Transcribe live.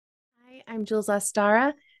I'm Jules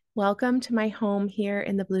Ostara. Welcome to my home here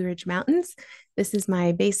in the Blue Ridge Mountains. This is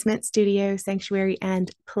my basement studio, sanctuary, and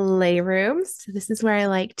playroom. So this is where I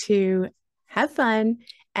like to have fun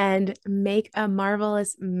and make a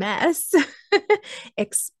marvelous mess,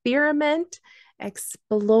 experiment,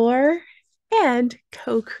 explore, and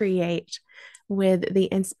co-create with the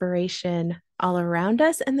inspiration all around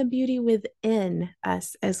us and the beauty within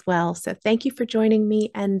us as well. So thank you for joining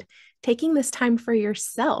me and taking this time for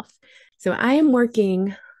yourself. So I am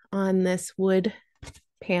working on this wood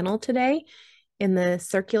panel today in the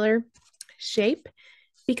circular shape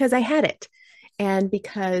because I had it, and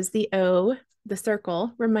because the O, the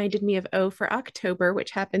circle, reminded me of O for October,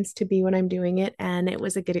 which happens to be when I'm doing it, and it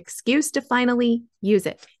was a good excuse to finally use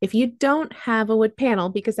it. If you don't have a wood panel,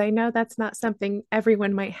 because I know that's not something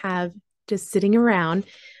everyone might have just sitting around,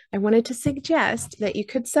 I wanted to suggest that you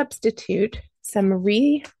could substitute some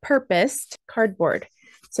repurposed cardboard.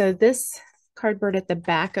 So this cardboard at the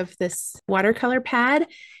back of this watercolor pad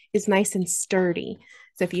is nice and sturdy.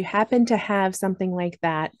 So if you happen to have something like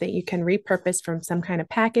that you can repurpose from some kind of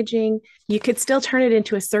packaging, you could still turn it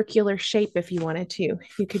into a circular shape if you wanted to.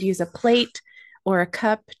 You could use a plate or a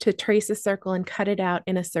cup to trace a circle and cut it out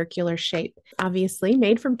in a circular shape. Obviously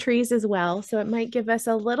made from trees as well, so it might give us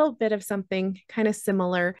a little bit of something kind of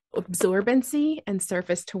similar absorbency and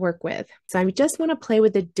surface to work with. So I just want to play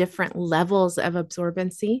with the different levels of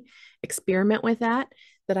absorbency, experiment with that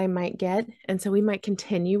I might get. And so we might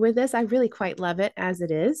continue with this. I really quite love it as it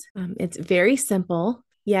is. It's very simple,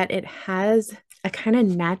 yet it has a kind of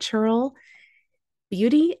natural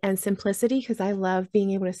beauty and simplicity because I love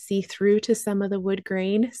being able to see through to some of the wood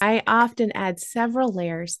grain. I often add several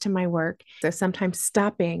layers to my work, so sometimes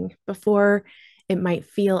stopping before it might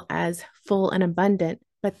feel as full and abundant,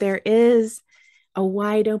 but there is a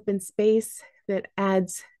wide open space that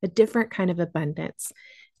adds a different kind of abundance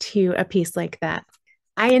to a piece like that.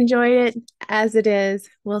 I enjoyed it as it is.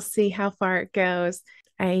 We'll see how far it goes.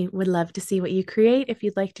 I would love to see what you create if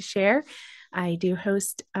you'd like to share. I do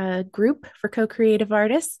host a group for co-creative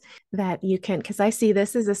artists that you can, because I see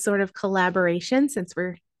this as a sort of collaboration since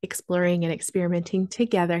we're exploring and experimenting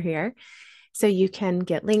together here. So you can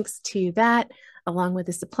get links to that along with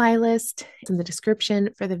the supply list in the description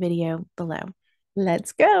for the video below.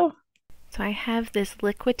 Let's go. So I have this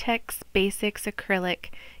Liquitex Basics acrylic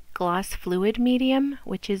gloss fluid medium,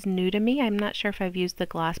 which is new to me. I'm not sure if I've used the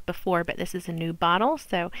gloss before, but this is a new bottle.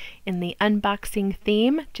 So in the unboxing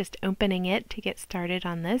theme, just opening it to get started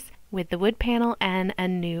on this with the wood panel and a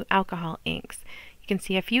new alcohol inks. You can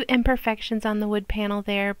see a few imperfections on the wood panel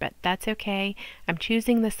there, but that's okay. I'm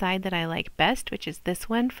choosing the side that I like best, which is this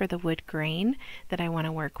one for the wood grain that I want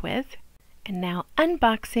to work with. And now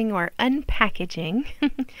unboxing or unpackaging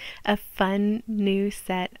a fun new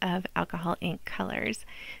set of alcohol ink colors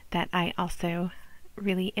that I also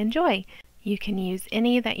really enjoy. You can use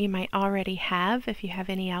any that you might already have if you have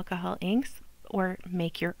any alcohol inks, or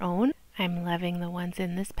make your own. I'm loving the ones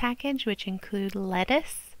in this package, which include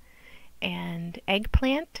lettuce and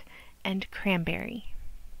eggplant and cranberry.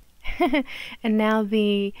 And now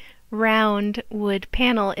the round wood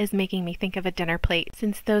panel is making me think of a dinner plate,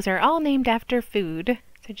 since those are all named after food.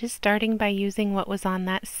 So just starting by using what was on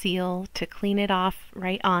that seal to clean it off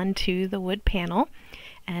right onto the wood panel,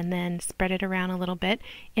 and then spread it around a little bit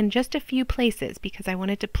in just a few places because I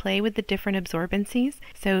wanted to play with the different absorbencies.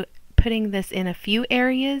 So putting this in a few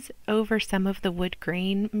areas over some of the wood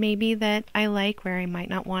grain maybe that I like, where I might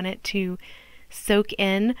not want it to soak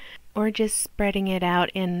in, or just spreading it out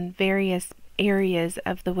in various areas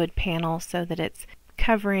of the wood panel so that it's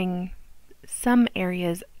covering some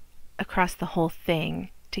areas across the whole thing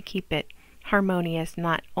to keep it harmonious,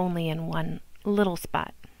 not only in one little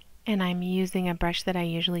spot. And I'm using a brush that I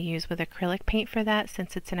usually use with acrylic paint for that.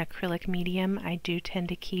 Since it's an acrylic medium, I do tend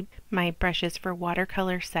to keep my brushes for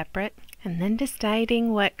watercolor separate. And then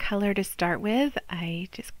deciding what color to start with, I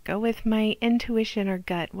just go with my intuition or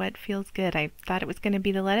gut, what feels good. I thought it was going to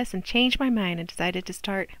be the lettuce and changed my mind and decided to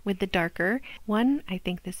start with the darker one. I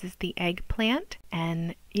think this is the eggplant,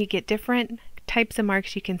 and you get different types of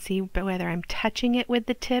marks. You can see whether I'm touching it with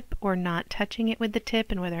the tip or not touching it with the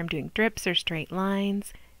tip, and whether I'm doing drips or straight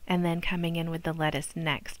lines. And then coming in with the lettuce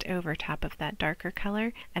next over top of that darker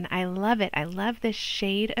color. And I love it. I love this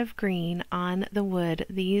shade of green on the wood.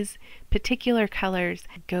 These particular colors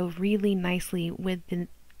go really nicely with the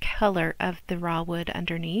color of the raw wood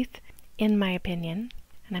underneath, in my opinion.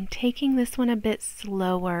 And I'm taking this one a bit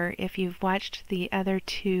slower. If you've watched the other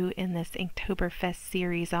two in this Inktoberfest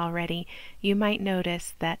series already, you might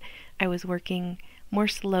notice that I was working more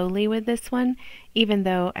slowly with this one, even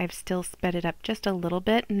though I've still sped it up just a little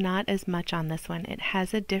bit, not as much on this one. It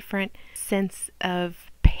has a different sense of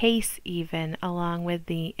pace even, along with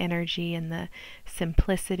the energy and the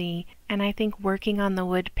simplicity. And I think working on the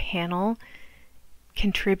wood panel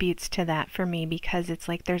contributes to that for me, because it's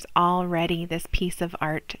like there's already this piece of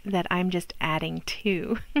art that I'm just adding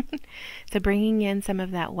to. So bringing in some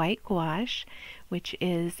of that white gouache, which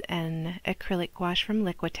is an acrylic gouache from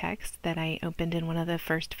Liquitex that I opened in one of the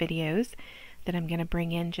first videos, that I'm going to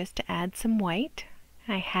bring in just to add some white.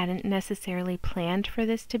 I hadn't necessarily planned for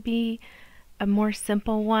this to be a more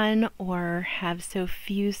simple one or have so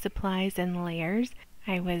few supplies and layers.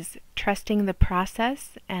 I was trusting the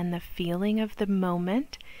process and the feeling of the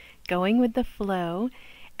moment, going with the flow,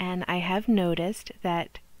 and I have noticed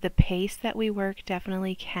that the pace that we work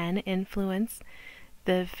definitely can influence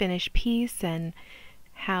the finished piece, and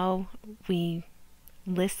how we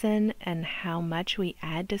listen and how much we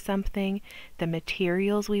add to something. The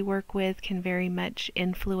materials we work with can very much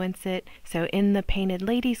influence it. So in the Painted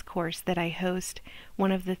Ladies course that I host,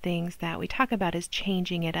 one of the things that we talk about is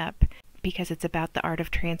changing it up, because it's about the art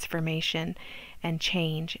of transformation and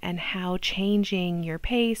change, and how changing your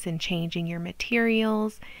pace and changing your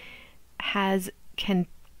materials can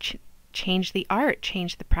change the art,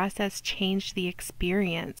 change the process, change the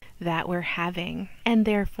experience that we're having, and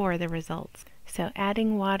therefore the results. So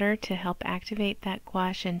adding water to help activate that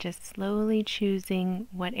gouache, and just slowly choosing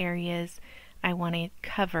what areas I want to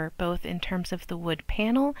cover, both in terms of the wood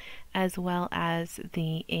panel as well as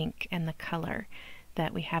the ink and the color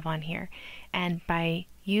that we have on here. And by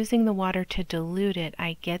using the water to dilute it,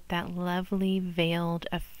 I get that lovely veiled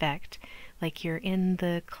effect, like you're in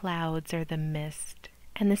the clouds or the mist.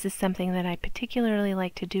 And this is something that I particularly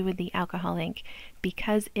like to do with the alcohol ink,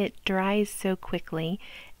 because it dries so quickly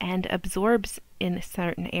and absorbs in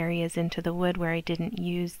certain areas into the wood where I didn't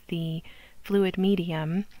use the fluid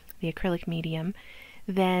medium, the acrylic medium.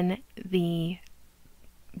 Then the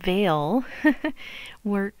veil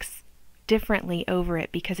works differently over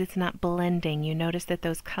it because it's not blending. You notice that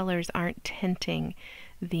those colors aren't tinting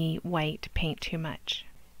the white paint too much.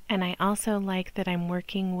 And I also like that I'm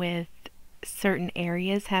working with certain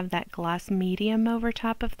areas have that gloss medium over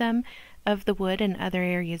top of them, of the wood, and other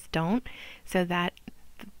areas don't, so that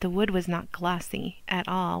the wood was not glossy at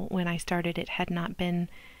all when I started. It had not been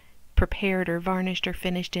prepared or varnished or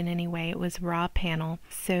finished in any way. It was raw panel.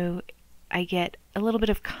 So I get a little bit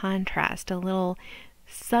of contrast, a little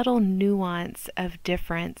subtle nuance of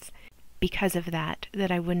difference because of that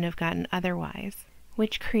I wouldn't have gotten otherwise,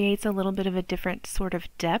 which creates a little bit of a different sort of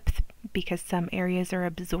depth, because some areas are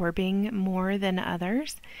absorbing more than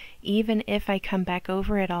others. Even if I come back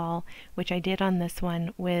over it all, which I did on this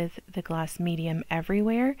one with the gloss medium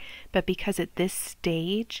everywhere, but because at this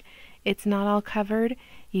stage it's not all covered,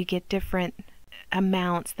 you get different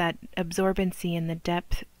amounts. That absorbency and the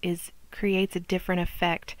depth creates a different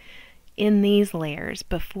effect in these layers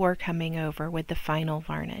before coming over with the final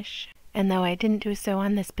varnish. And though I didn't do so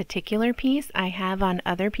on this particular piece, I have on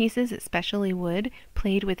other pieces, especially wood,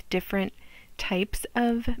 played with different types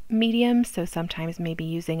of mediums. So sometimes maybe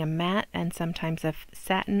using a matte and sometimes a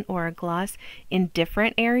satin or a gloss in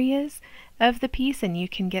different areas of the piece, and you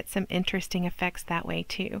can get some interesting effects that way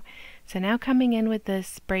too. So now coming in with the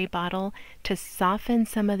spray bottle to soften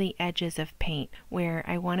some of the edges of paint where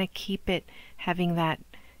I want to keep it having that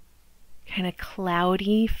kind of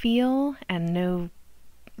cloudy feel and no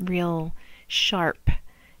real sharp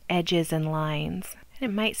edges and lines. And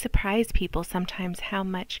it might surprise people sometimes how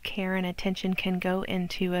much care and attention can go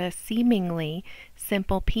into a seemingly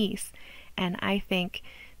simple piece. And I think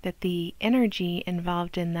that the energy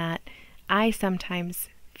involved in that, I sometimes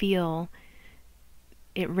feel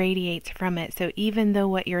it radiates from it. So even though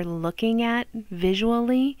what you're looking at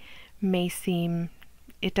visually may seem,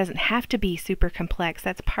 it doesn't have to be super complex.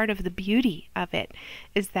 That's part of the beauty of it,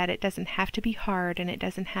 is that it doesn't have to be hard and it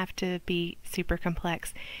doesn't have to be super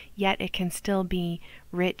complex, yet it can still be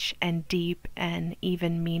rich and deep and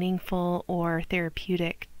even meaningful or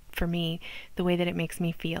therapeutic for me, the way that it makes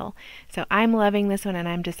me feel. So I'm loving this one, and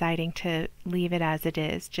I'm deciding to leave it as it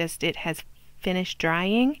is. Just, it has finished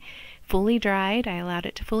drying, fully dried. I allowed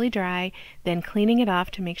it to fully dry, then cleaning it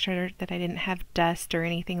off to make sure that I didn't have dust or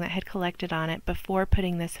anything that had collected on it before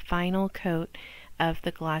putting this final coat of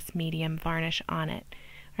the gloss medium varnish on it.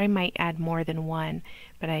 I might add more than one,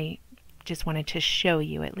 but I just wanted to show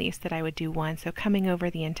you at least that I would do one. So coming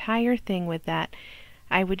over the entire thing with that,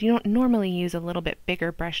 I would normally use a little bit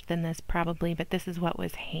bigger brush than this probably, but this is what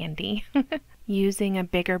was handy. Using a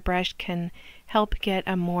bigger brush can help get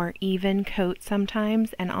a more even coat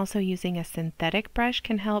sometimes, and also using a synthetic brush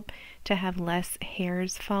can help to have less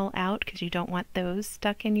hairs fall out because you don't want those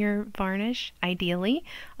stuck in your varnish, ideally.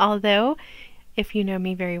 Although, if you know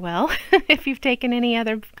me very well, if you've taken any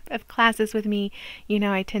other classes with me, you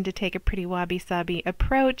know I tend to take a pretty wabi-sabi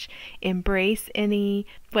approach, embrace any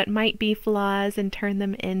what might be flaws and turn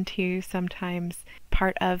them into sometimes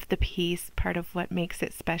part of the piece, part of what makes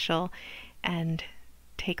it special, and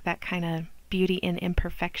take that kind of beauty in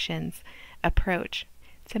imperfections approach.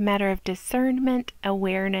 It's a matter of discernment,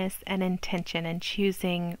 awareness, and intention, and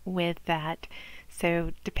choosing with that.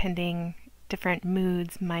 So different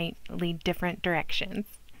moods might lead different directions.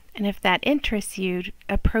 And if that interests you,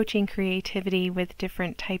 approaching creativity with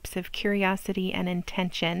different types of curiosity and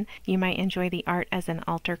intention, you might enjoy the Art as an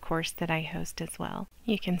Altar course that I host as well.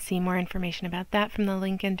 You can see more information about that from the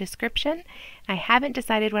link in description. I haven't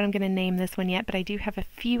decided what I'm going to name this one yet, but I do have a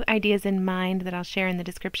few ideas in mind that I'll share in the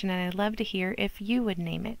description, and I'd love to hear if you would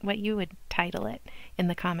name it, what you would title it in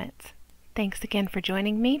the comments. Thanks again for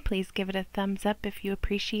joining me. Please give it a thumbs up if you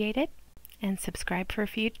appreciate it, and subscribe for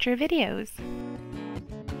future videos.